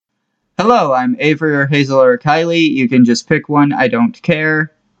Hello, I'm Avery or Hazel or Kylie. You can just pick one, I don't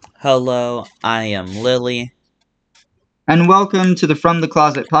care. Hello, I am Lily. And welcome to the From the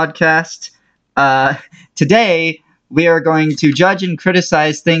Closet podcast. Today, we are going to judge and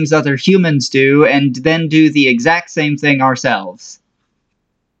criticize things other humans do and then do the exact same thing ourselves.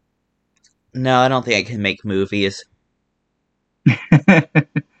 No, I don't think I can make movies.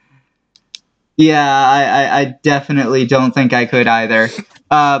 Yeah, I definitely don't think I could either.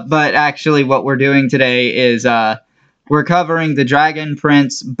 But actually, what we're doing today is we're covering The Dragon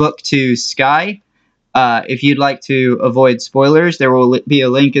Prince Book 2 Sky. If you'd like to avoid spoilers, there will be a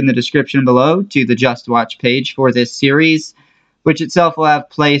link in the description below to the Just Watch page for this series, which itself will have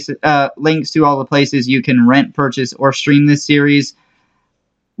links to all the places you can rent, purchase, or stream this series,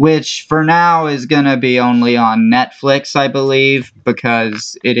 which for now is going to be only on Netflix, I believe,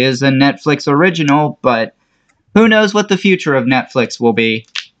 because it is a Netflix original, but who knows what the future of Netflix will be.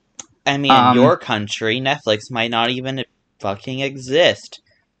 I mean, in your country, Netflix might not even fucking exist.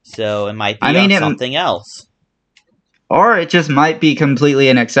 So it might be on something else. Or it just might be completely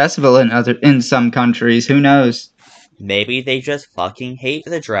inaccessible in some countries, who knows? Maybe they just fucking hate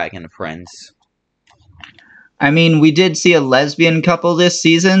the Dragon Prince. I mean, we did see a lesbian couple this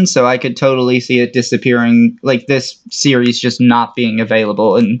season, so I could totally see it disappearing, like this series just not being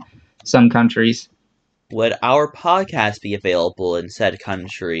available in some countries. Would our podcast be available in said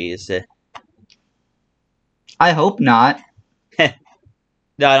countries? I hope not.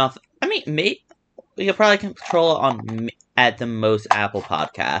 No, I don't. I mean, maybe we could probably control it on at the most Apple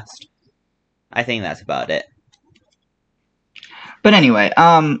Podcast. I think that's about it. But anyway,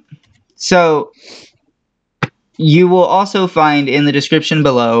 so you will also find in the description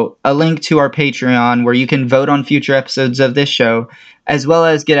below a link to our Patreon where you can vote on future episodes of this show, as well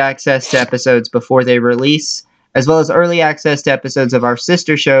as get access to episodes before they release, as well as early access to episodes of our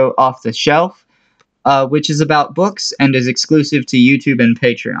sister show, Off the Shelf, which is about books and is exclusive to YouTube and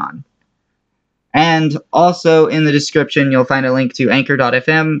Patreon. And also in the description, you'll find a link to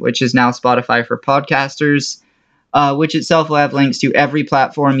Anchor.fm, which is now Spotify for podcasters, which itself will have links to every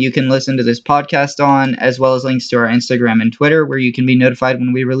platform you can listen to this podcast on, as well as links to our Instagram and Twitter, where you can be notified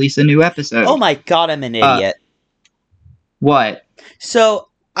when we release a new episode. Oh my god, I'm an idiot. What? So,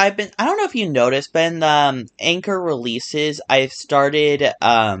 I don't know if you noticed, but in Anchor releases, I've started,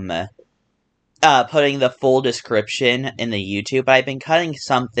 putting the full description in the YouTube, but I've been cutting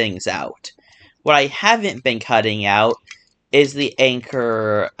some things out. What I haven't been cutting out is the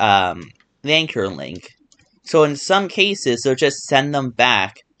Anchor link. So in some cases, they'll just send them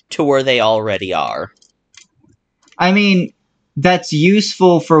back to where they already are. I mean, that's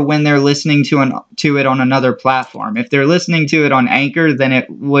useful for when they're listening to it on another platform. If they're listening to it on Anchor, then it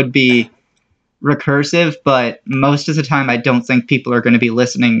would be recursive, but most of the time I don't think people are going to be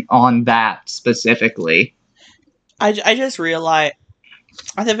listening on that specifically. I just realized,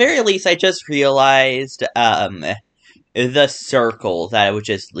 at the very least, I just realized the circle that it would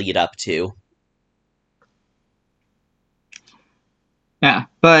just lead up to. Yeah,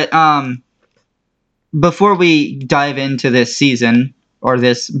 but before we dive into this season, or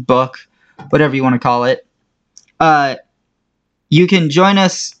this book, whatever you want to call it, you can join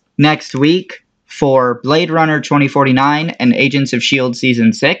us next week for Blade Runner 2049 and Agents of S.H.I.E.L.D.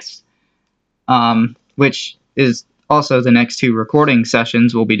 Season 6, which is also the next two recording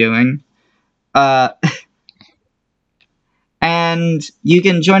sessions we'll be doing. And you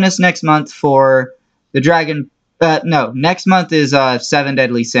can join us next month for the Dragon... next month is Seven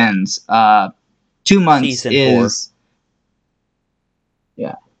Deadly Sins. 2 months Season is... 4.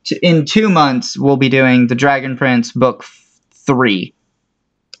 Yeah. In 2 months, we'll be doing The Dragon Prince Book 3.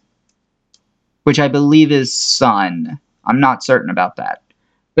 Which I believe is Sun. I'm not certain about that.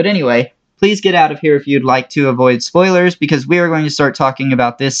 But anyway, please get out of here if you'd like to avoid spoilers, because we are going to start talking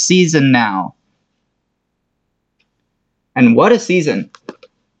about this season now. And what a season.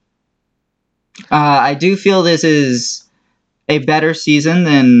 I do feel this is a better season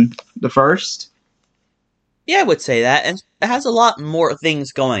than the first. Yeah, I would say that, and it has a lot more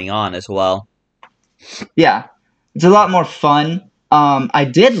things going on as well. Yeah, it's a lot more fun. I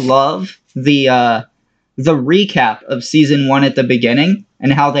did love the recap of season 1 at the beginning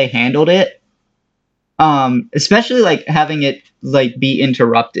and how they handled it. Especially like having it like be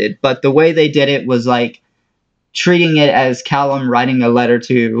interrupted, but the way they did it was like treating it as Callum writing a letter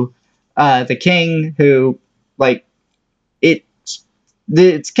to the king, who like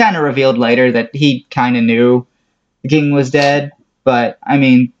it's kind of revealed later that he kind of knew the king was dead, but I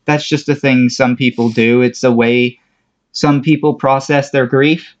mean that's just a thing some people do. It's a way some people process their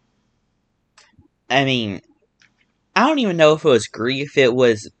grief. I mean, I don't even know if it was grief. It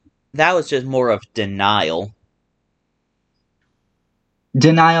was That was just more of denial.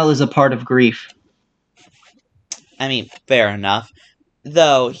 Denial is a part of grief. I mean, fair enough.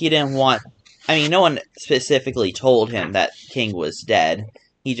 Though he didn't want. I mean, no one specifically told him that King was dead.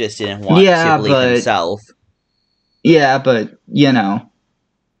 He just didn't want to believe himself. Yeah, but, you know.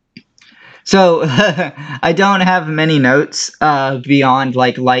 So, I don't have many notes beyond,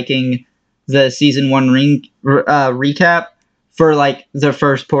 like, liking the Season 1 recap for, like, the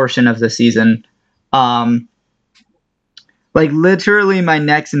first portion of the season. Like, literally my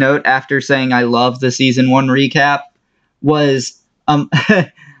next note after saying I love the Season 1 recap was,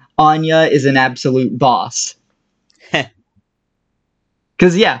 Anya is an absolute boss.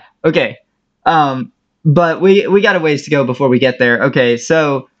 Because, yeah, okay. But we got a ways to go before we get there. Okay,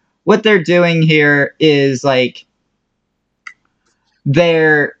 so what they're doing here is, like,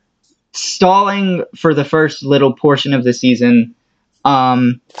 they're stalling for the first little portion of the season,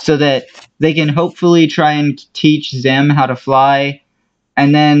 so that they can hopefully try and teach Zem how to fly.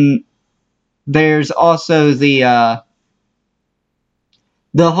 And then there's also the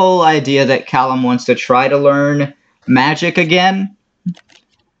whole idea that Callum wants to try to learn magic again.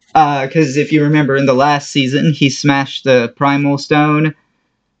 Because if you remember in the last season, he smashed the Primal Stone.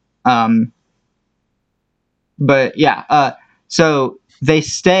 But yeah, so they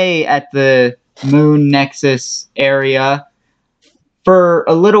stay at the Moon Nexus area for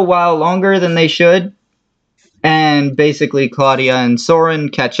a little while longer than they should. And basically Claudia and Soren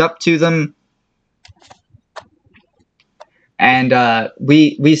catch up to them. And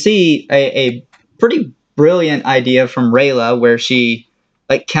we see a pretty brilliant idea from Rayla where she,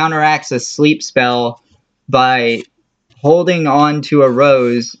 like, counteracts a sleep spell by holding on to a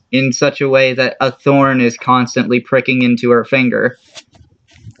rose in such a way that a thorn is constantly pricking into her finger.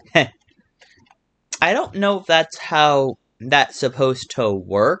 I don't know if that's how that's supposed to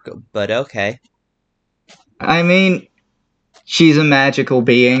work, but okay. I mean, she's a magical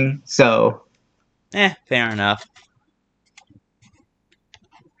being, so... fair enough.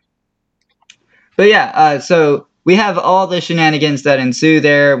 But yeah, so we have all the shenanigans that ensue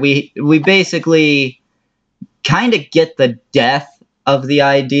there. We basically kind of get the death of the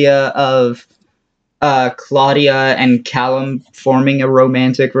idea of Claudia and Callum forming a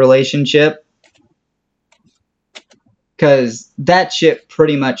romantic relationship. Because that ship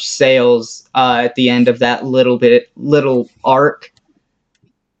pretty much sails at the end of that little arc.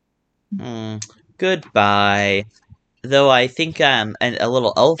 Goodbye. Though I think a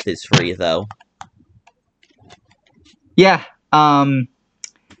little elf is free, though. Yeah,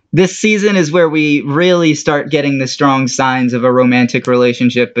 this season is where we really start getting the strong signs of a romantic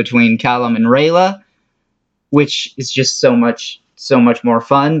relationship between Callum and Rayla, which is just so much more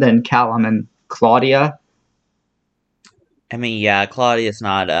fun than Callum and Claudia. I mean, yeah, Claudia's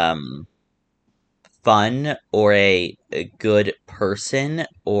not fun or a good person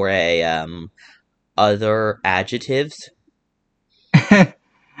or a other adjectives. I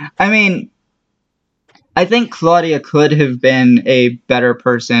mean, I think Claudia could have been a better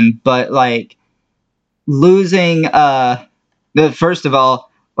person, but, like, losing first of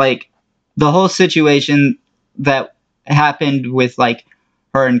all, like, the whole situation that happened with, like,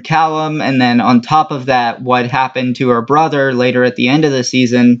 her and Callum, and then on top of that, what happened to her brother later at the end of the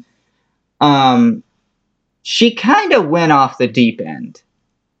season, she kind of went off the deep end.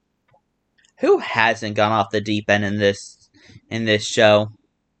 Who hasn't gone off the deep end in this show?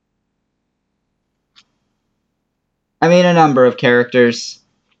 I mean, a number of characters,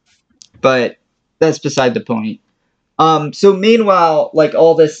 but that's beside the point. So meanwhile, like,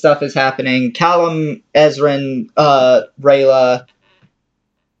 all this stuff is happening. Callum, Ezran, Rayla,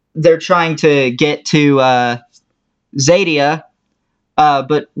 they're trying to get to Xadia,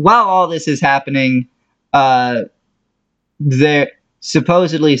 but while all this is happening,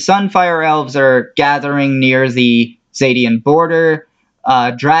 supposedly Sunfire Elves are gathering near the Xadian border.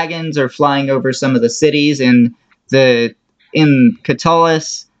 Dragons are flying over some of the cities in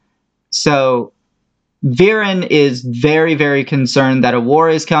Catullus. So Viren is very, very concerned that a war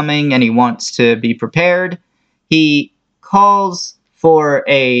is coming, and he wants to be prepared. He calls for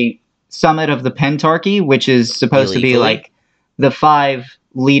a summit of the Pentarchy, which is supposed to be, like, the 5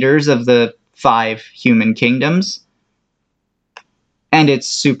 leaders of the 5 human kingdoms. And it's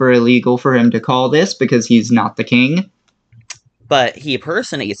super illegal for him to call this because he's not the king. But he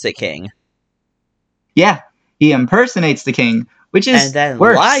impersonates the king. Yeah, he impersonates the king, which is and then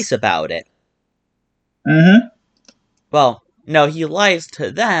worse. Lies about it. Mm-hmm. Well, no, he lies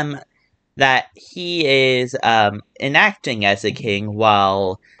to them that he is enacting as a king,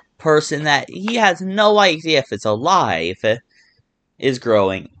 while person that he has no idea if it's alive is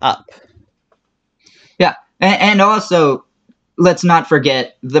growing up. Yeah, and also, let's not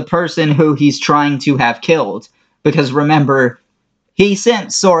forget the person who he's trying to have killed. Because remember, he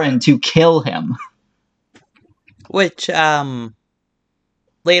sent Soren to kill him. Which, later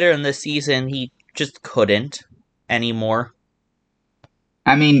in the season, he just couldn't anymore.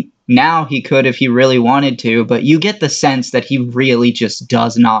 I mean, now he could if he really wanted to, but you get the sense that he really just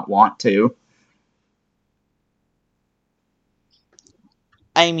does not want to.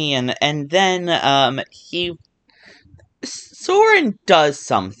 I mean, and then, Soren does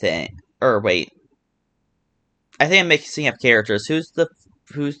something. Or wait. I think I'm mixing up characters. Who's the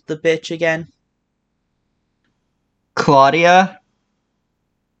bitch again? Claudia?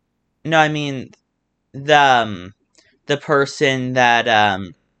 No, I mean, the person that,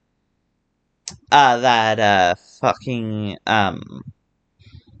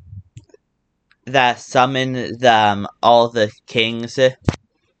 that summoned all the kings.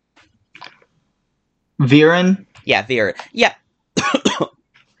 Viren? Yeah, Viren. Yeah.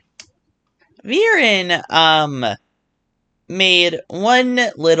 Viren, made one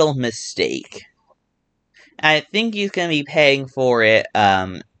little mistake. I think he's gonna be paying for it,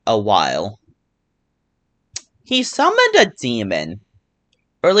 a while. He summoned a demon.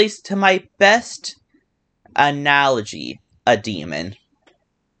 Or at least to my best analogy, a demon.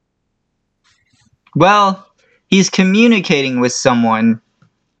 Well, he's communicating with someone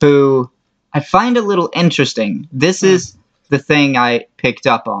who I find a little interesting. This is the thing I picked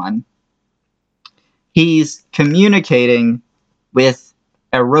up on. He's communicating with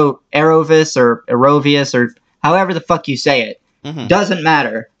Erovis or Erovius or however the fuck you say it. Mm-hmm. Doesn't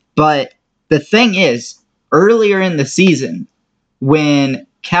matter. But the thing is, earlier in the season, when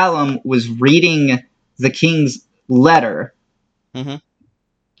Callum was reading the king's letter, Mm-hmm.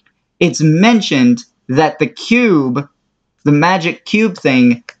 it's mentioned that the cube, the magic cube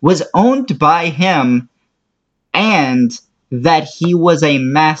thing, was owned by him and that he was a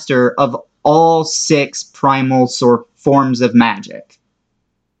master of all 6 primal forms of magic.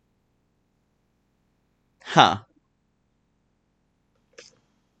 Huh.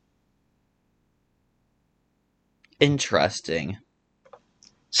 Interesting.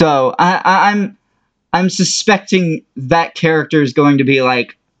 So I'm suspecting that character is going to be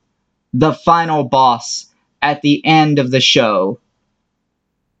like the final boss at the end of the show.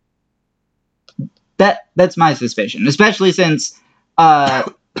 That's my suspicion, especially since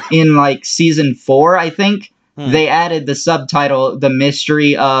in like season 4, I think, they added the subtitle "The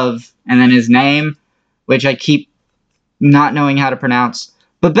Mystery of," and then his name, which I keep not knowing how to pronounce.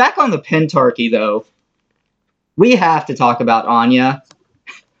 But back on the Pentarchy, though, we have to talk about Anya.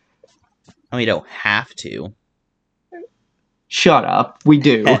 And we don't have to. Shut up. We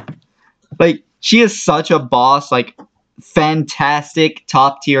do. Like, she is such a boss, like, fantastic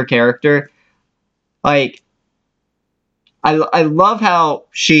top-tier character. Like, I love how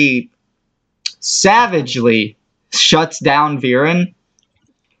she savagely shuts down Viren,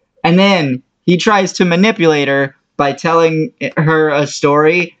 and then he tries to manipulate her by telling her a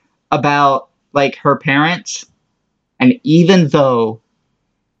story about, like, her parents. And even though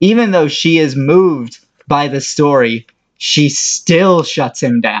she is moved by the story, she still shuts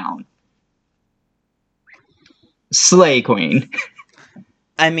him down. Slay Queen.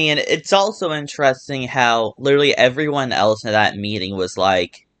 I mean, it's also interesting how literally everyone else in that meeting was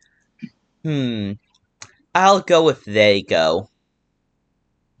like, I'll go if they go.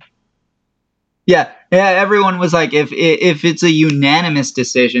 Yeah, everyone was like, if it's a unanimous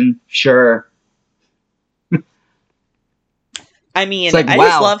decision, sure. I mean, like, I wow.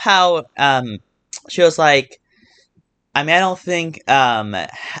 just love how she was like, I mean, I don't think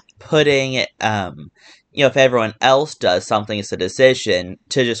putting if everyone else does something as a decision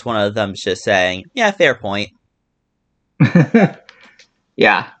to just one of them just saying, yeah, fair point.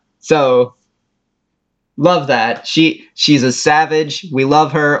 Yeah. So love that. She's a savage. We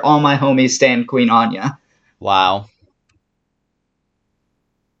love her. All my homies stand Queen Anya. Wow.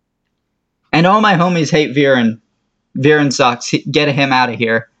 And all my homies hate Viren. Viren sucks. Get him out of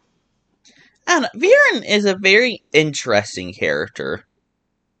here. And Viren is a very interesting character.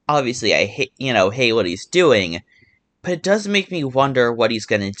 Obviously, I hate what he's doing, but it does make me wonder what he's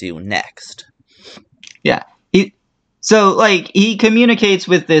gonna do next. Yeah. So, like, he communicates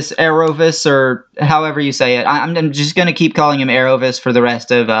with this Erovis, or however you say it. I'm just gonna keep calling him Erovis for the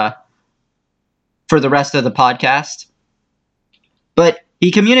rest of the podcast. But he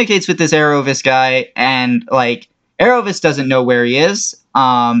communicates with this Erovis guy, and, like, Erovis doesn't know where he is.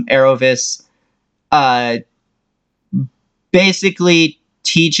 Erovis basically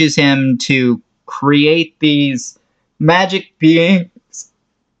teaches him to create these magic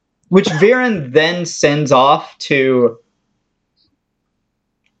which Viren then sends off to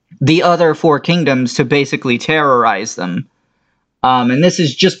the other four kingdoms to basically terrorize them. And this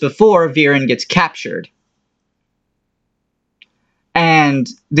is just before Viren gets captured. And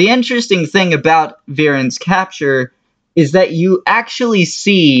the interesting thing about Viren's capture is that you actually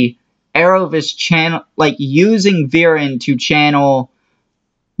see Arovis using Viren to channel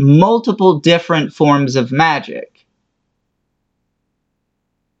multiple different forms of magic.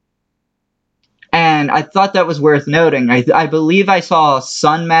 And I thought that was worth noting. I believe I saw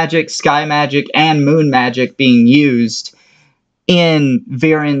sun magic, sky magic, and moon magic being used in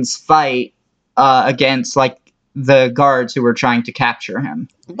Viren's fight against the guards who were trying to capture him.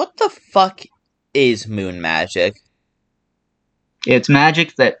 What the fuck is moon magic? It's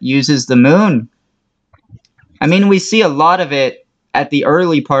magic that uses the moon. I mean, we see a lot of it at the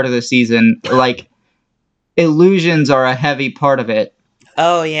early part of the season. Illusions are a heavy part of it.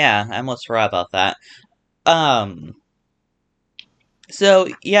 Oh yeah, I almost forgot about that. So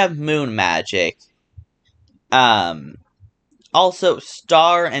you have moon magic. Also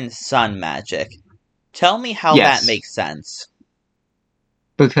star and sun magic. Tell me how that makes sense.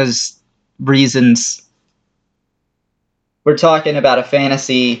 Because reasons. We're talking about a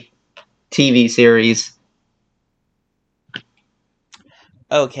fantasy TV series.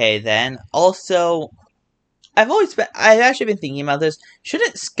 Okay, then. Also, I've actually been thinking about this.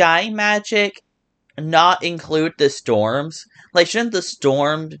 Shouldn't sky magic not include the storms? Shouldn't the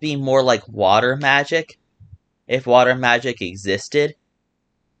storms be more like water magic? If water magic existed?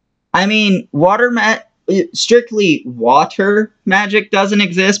 I mean, strictly water magic doesn't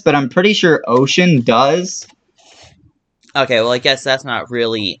exist, but I'm pretty sure ocean does. Okay, well, I guess that's not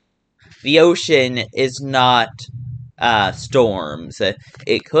really... The ocean is not storms.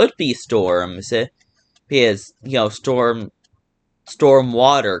 It could be storms, because, storm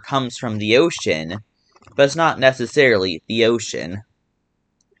water comes from the ocean, but it's not necessarily the ocean.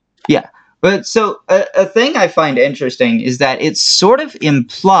 Yeah, but so a thing I find interesting is that it's sort of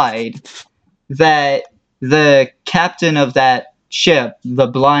implied that the captain of that ship, the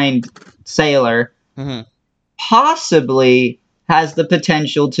blind sailor, possibly has the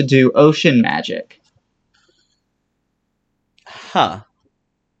potential to do ocean magic. Huh.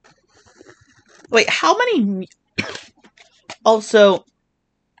 Wait, how many... Also,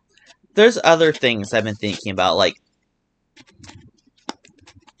 there's other things I've been thinking about,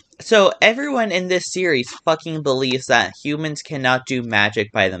 So, everyone in this series fucking believes that humans cannot do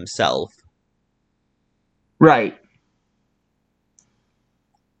magic by themselves. Right.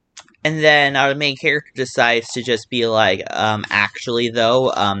 And then our main character decides to just be actually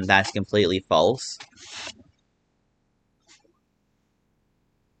though, that's completely false.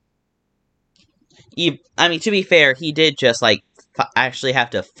 To be fair, he did just, actually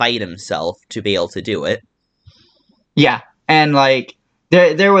have to fight himself to be able to do it. Yeah, and,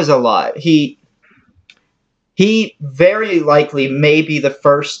 there was a lot. He very likely may be the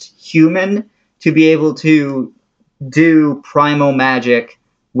first human to be able to do primal magic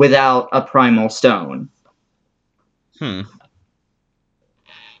without a primal stone. And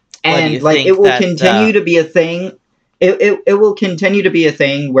it will continue to be a thing. It will continue to be a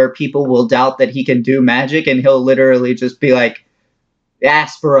thing where people will doubt that he can do magic, and he'll literally just be like,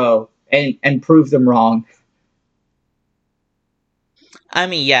 Aspero, and prove them wrong. I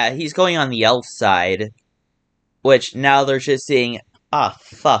mean, yeah, he's going on the elf side, which now they're just saying,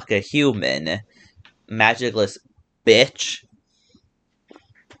 fuck, a human. Magicless bitch.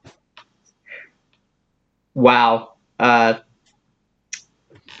 Wow.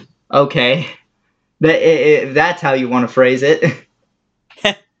 Okay. That's how you want to phrase it.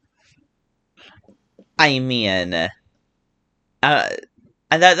 I mean, and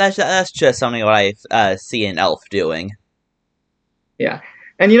that's just something what I see an elf doing. Yeah,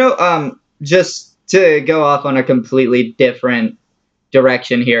 and just to go off on a completely different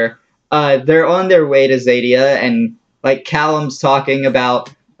direction here, they're on their way to Zadia, and Callum's talking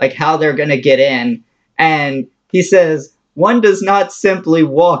about how they're gonna get in, and he says, "One does not simply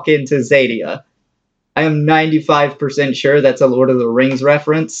walk into Zadia." I am 95% sure that's a Lord of the Rings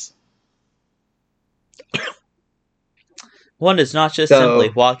reference. One does not just simply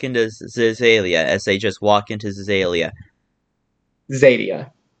walk into Zazalia as they just walk into Zazalia. Zadia,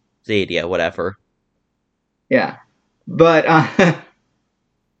 whatever. Yeah. But,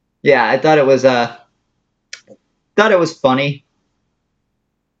 yeah, I thought it was funny.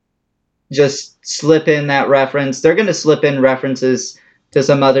 Just slip in that reference. They're going to slip in references to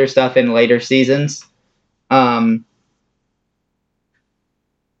some other stuff in later seasons.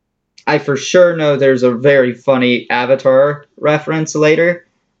 I for sure know there's a very funny Avatar reference later.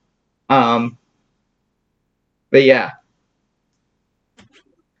 Um, but yeah.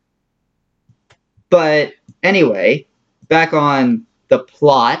 But anyway, back on the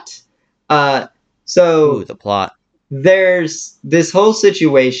plot. Uh, Ooh, so the plot. there's this whole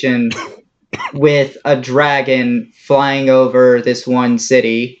situation with a dragon flying over this one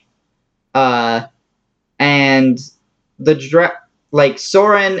city, and like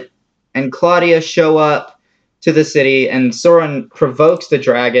Soren and Claudia show up to the city, and Soren provokes the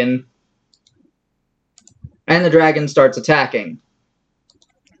dragon, and the dragon starts attacking.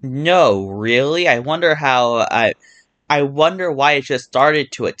 No, really? I wonder how. I wonder why it just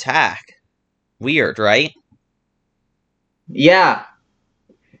started to attack. Weird, right? Yeah.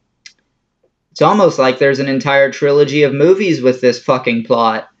 It's almost like there's an entire trilogy of movies with this fucking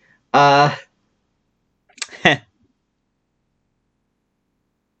plot.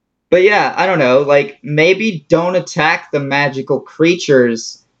 But yeah, I don't know. Like, maybe don't attack the magical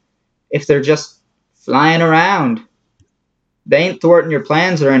creatures if they're just flying around. They ain't thwarting your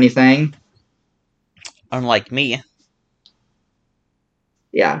plans or anything. Unlike me.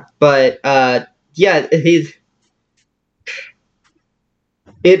 Yeah, but yeah, it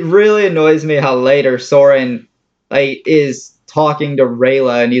really annoys me how later Soren like is talking to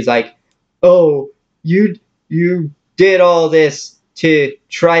Rayla and he's like, "Oh, you did all this to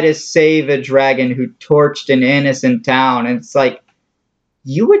try to save a dragon who torched an innocent town." And it's like,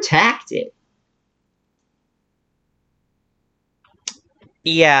 you attacked it.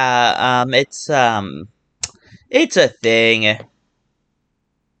 Yeah, it's a thing.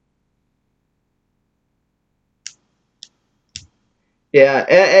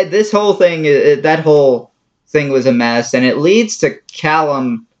 Yeah, this whole thing, that whole thing was a mess, and it leads to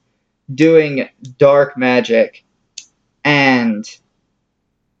Callum doing dark magic, and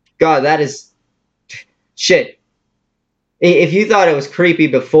God, that is shit. If you thought it was creepy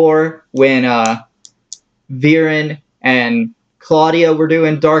before when Viren and Claudia were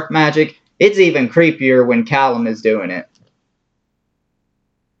doing dark magic, it's even creepier when Callum is doing it.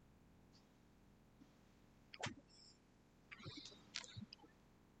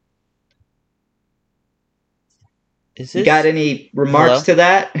 Is You got this? any remarks Hello? to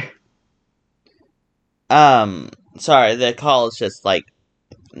that? Sorry, the call is just like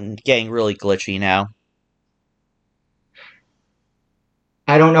getting really glitchy now.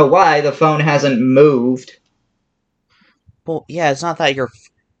 I don't know why the phone hasn't moved. Well, yeah, it's not that you're.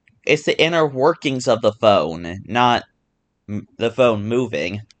 It's the inner workings of the phone, not the phone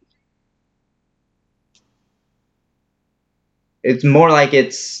moving. It's more like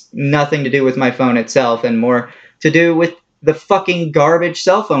it's nothing to do with my phone itself and more to do with the fucking garbage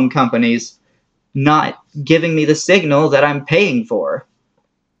cell phone companies not giving me the signal that I'm paying for.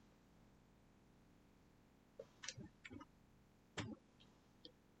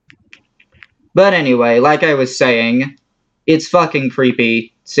 But anyway, like I was saying, it's fucking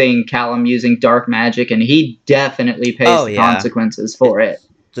creepy seeing Callum using dark magic, and he definitely pays Oh the yeah, consequences for it.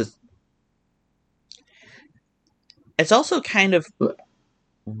 just. It's also kind of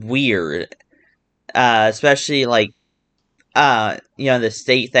weird, especially like the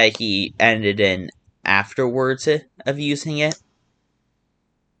state that he ended in afterwards of using it.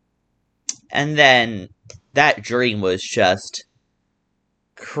 And then that dream was just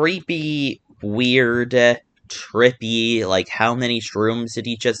creepy, weird, trippy. Like, how many shrooms did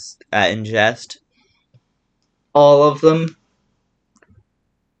he just ingest? All of them.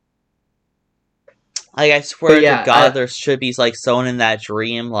 Like, I But swear to God, yeah, there should be like someone in that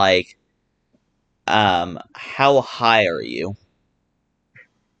dream. Like, how high are you?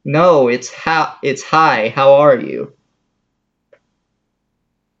 no, it's hi. How are you?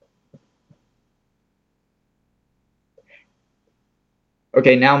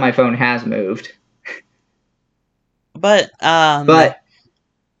 Okay, now my phone has moved. But But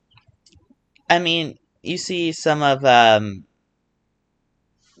I mean, you see some of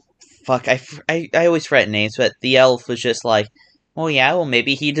fuck, I always forget names, but the elf was just like, oh yeah, well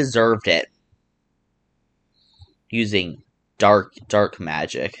maybe he deserved it. Using dark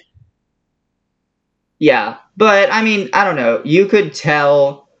magic. yeah, but I mean, I don't know. You could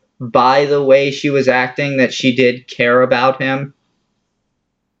tell by the way she was acting that she did care about him.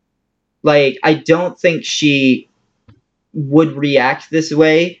 Like, I don't think she would react this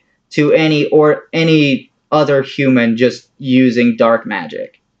way to any other human just using dark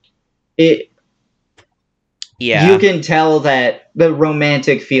magic. You Yeah. can tell that the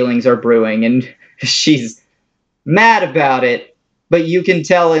romantic feelings are brewing, and she's mad about it, but you can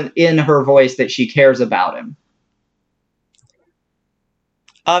tell in her voice that she cares about him.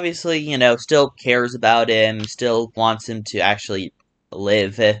 Obviously, still cares about him, still wants him to actually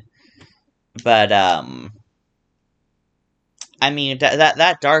live. But I mean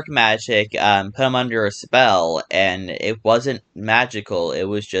that dark magic put him under a spell, and it wasn't magical. It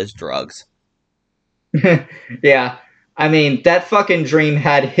was just drugs. Yeah. I mean, that fucking dream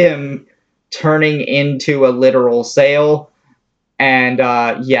had him turning into a literal sail. And,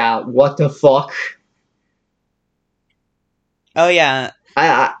 yeah, what the fuck? Oh yeah,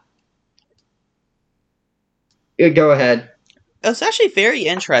 Go ahead. it was actually very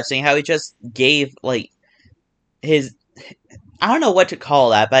interesting how he just gave like his. I don't know what to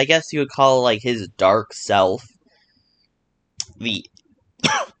call that, but I guess you would call like his dark self, the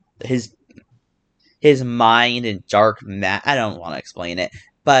his mind and dark I don't want to explain it,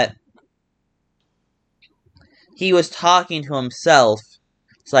 but he was talking to himself.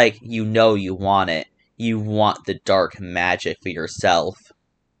 It's like, you want it. You want the dark magic for yourself.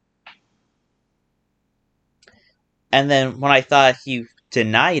 And then when I thought he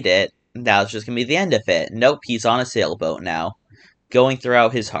denied it, that was just going to be the end of it. Nope, he's on a sailboat now, going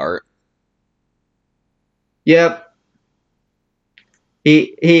throughout his heart. Yep.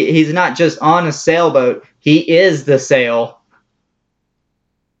 He's not just on a sailboat, he is the sail.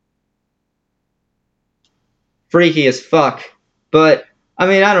 Freaky as fuck. But, I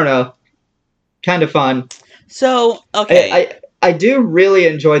mean, I don't know. Kind of fun. So, okay. I do really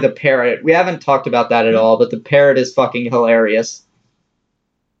enjoy the parrot. We haven't talked about that at all, but the parrot is fucking hilarious.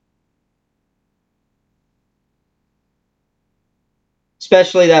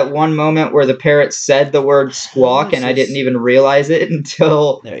 Especially that one moment where the parrot said the word squawk and I didn't even realize it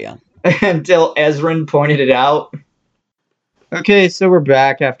until There you go. until Ezrin pointed it out. Okay, so we're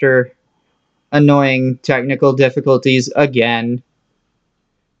back after annoying technical difficulties again.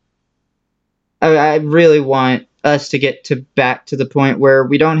 I really want us to get back to the point where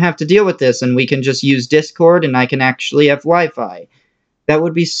we don't have to deal with this and we can just use Discord and I can actually have Wi-Fi. That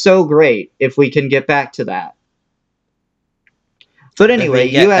would be so great if we can get back to that. But anyway,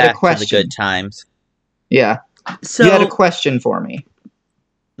 you had a question. To the good times. Yeah. So, you had a question for me.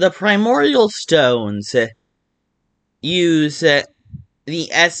 The primordial stones use the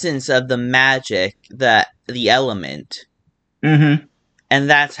essence of the magic, the element. Mm-hmm. And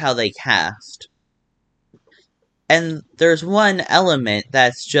that's how they cast. And there's one element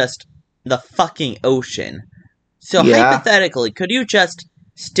that's just the fucking ocean. So hypothetically, could you just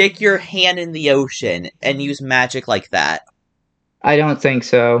stick your hand in the ocean and use magic like that? I don't think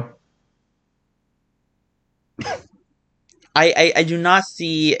so. I do not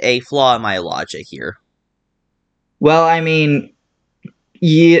see a flaw in my logic here. Well, I mean,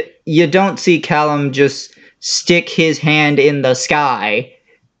 you don't see Callum just stick his hand in the sky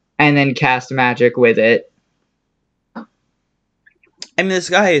and then cast magic with it. I mean, the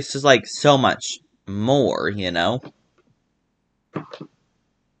sky is just like so much more, you know?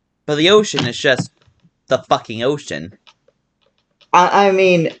 But the ocean is just the fucking ocean. I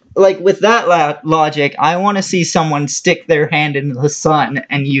mean, like, with that logic, I want to see someone stick their hand into the sun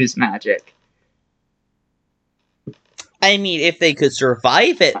and use magic. I mean, if they could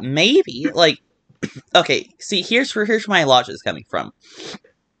survive it, maybe. Like, okay, see, here's where my logic is coming from.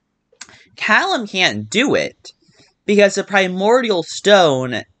 Callum can't do it, because the primordial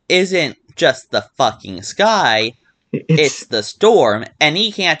stone isn't just the fucking sky, it's the storm, and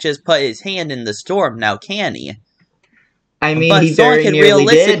he can't just put his hand in the storm now, can he? I mean, but he very nearly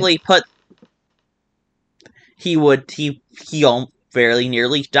realistically did. He fairly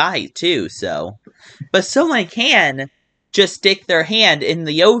nearly died too, so. But someone can just stick their hand in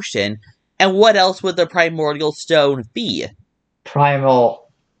the ocean, and what else would the primordial stone be?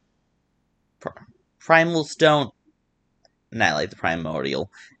 Primal stone. Not like the primordial.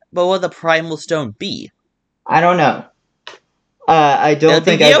 But what would the primal stone be? I don't know. I don't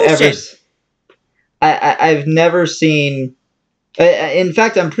think I've ever... I've never seen... in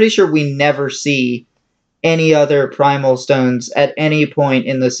fact, I'm pretty sure we never see any other primal stones at any point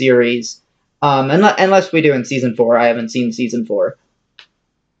in the series. Unless we do in Season 4. I haven't seen Season 4.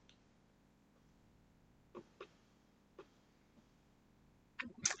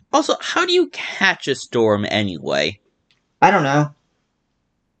 Also, how do you catch a storm anyway? I don't know.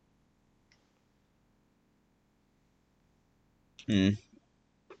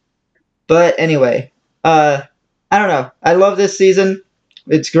 But anyway, I don't know. I love this season.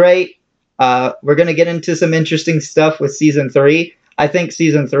 It's great. We're going to get into some interesting stuff with Season 3. I think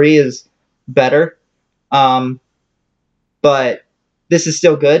Season 3 is better. But this is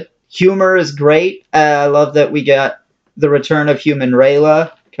still good. Humor is great. I love that we got the return of Human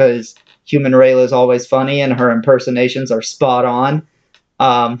Rayla, because Human Rayla is always funny and her impersonations are spot on.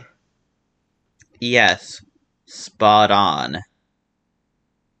 Yes, spot on.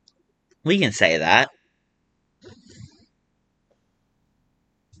 We can say that.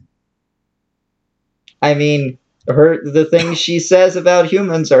 I mean, the things she says about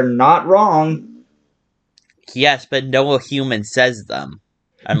humans are not wrong. Yes, but no human says them.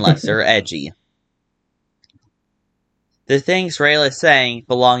 Unless they're edgy. The things Rayla is saying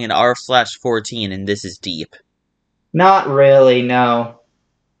belong in r/14 and this is deep. Not really, no.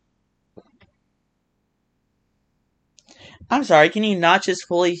 I'm sorry, can you not just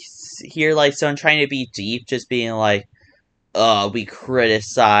fully hear, like, someone trying to be deep, just being like, oh, we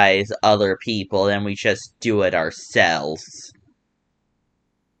criticize other people, and we just do it ourselves?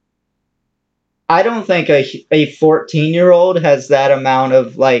 I don't think a 14-year-old has that amount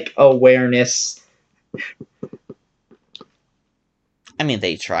of, like, awareness. I mean,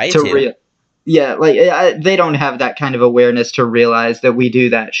 they try to. Yeah, like, they don't have that kind of awareness to realize that we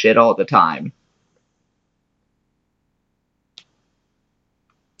do that shit all the time.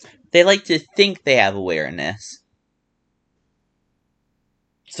 They like to think they have awareness.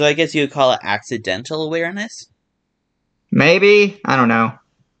 So I guess you would call it accidental awareness? Maybe? I don't know.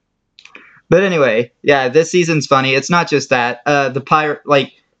 But anyway, yeah, this season's funny. It's not just that. The pirate,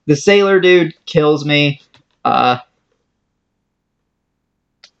 like, the sailor dude kills me. I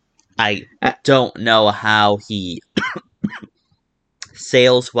don't know how he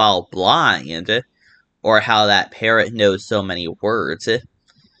sails while blind, or how that parrot knows so many words.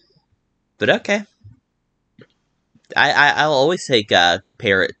 But okay. I'll always take a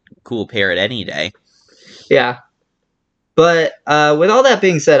cool parrot any day. Yeah. But with all that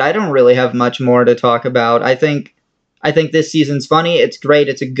being said, I don't really have much more to talk about. I think this season's funny. It's great.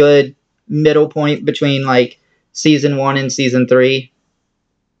 It's a good middle point between, like, season 1 and season 3.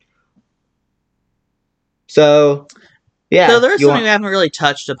 So, yeah. So there's something we haven't really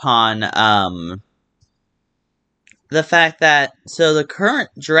touched upon. The fact that, so the current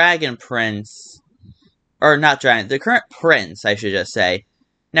Dragon Prince, or not Dragon, the current Prince, I should just say.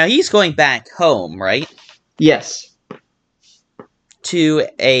 Now he's going back home, right? Yes. To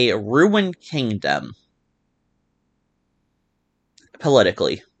a ruined kingdom.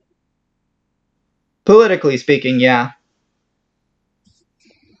 Politically speaking, yeah.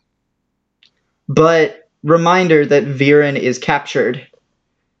 But reminder that Viren is captured.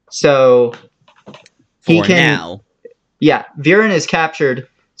 So he can now. Yeah, Viren is captured.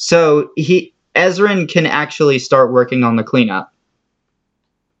 So Ezran can actually start working on the cleanup.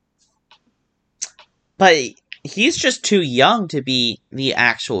 But he's just too young to be the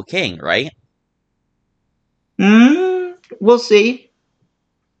actual king, right? We'll see.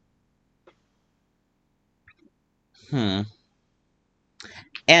 And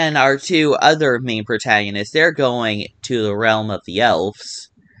our two other main protagonists, they're going to the realm of the elves.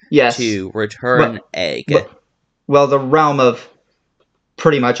 Yes. To return egg. Well, the realm of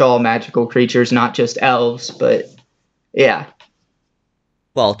pretty much all magical creatures, not just elves, but yeah.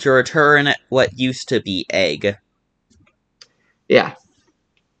 Well, to return what used to be egg. Yeah.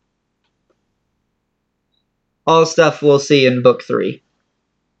 All stuff we'll see in book 3.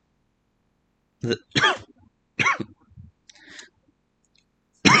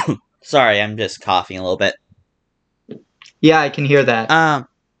 Sorry, I'm just coughing a little bit. Yeah, I can hear that.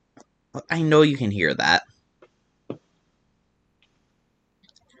 I know you can hear that.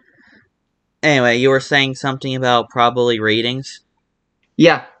 Anyway, you were saying something about probably ratings?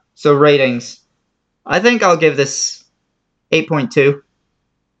 Yeah, so ratings. I think I'll give this 8.2.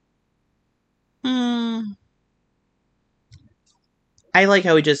 I like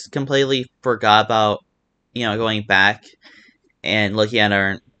how we just completely forgot about, going back and looking at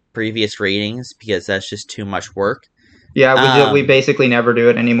our previous ratings, because that's just too much work. Yeah, we basically never do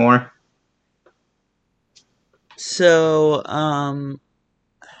it anymore. So, I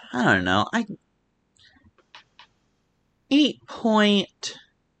don't know.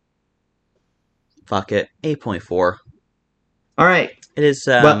 8.4. All right. It is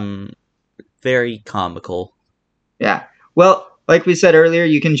very comical. Yeah. Well, like we said earlier,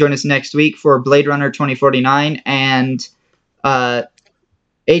 you can join us next week for Blade Runner 2049 and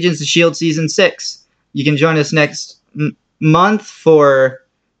Agents of S.H.I.E.L.D. Season 6. You can join us next month for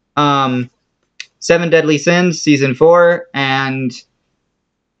 7 Deadly Sins Season 4, and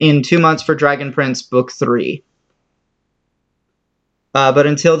in 2 months for Dragon Prince Book 3. But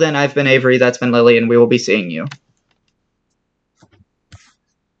until then, I've been Avery, that's been Lily, and we will be seeing you.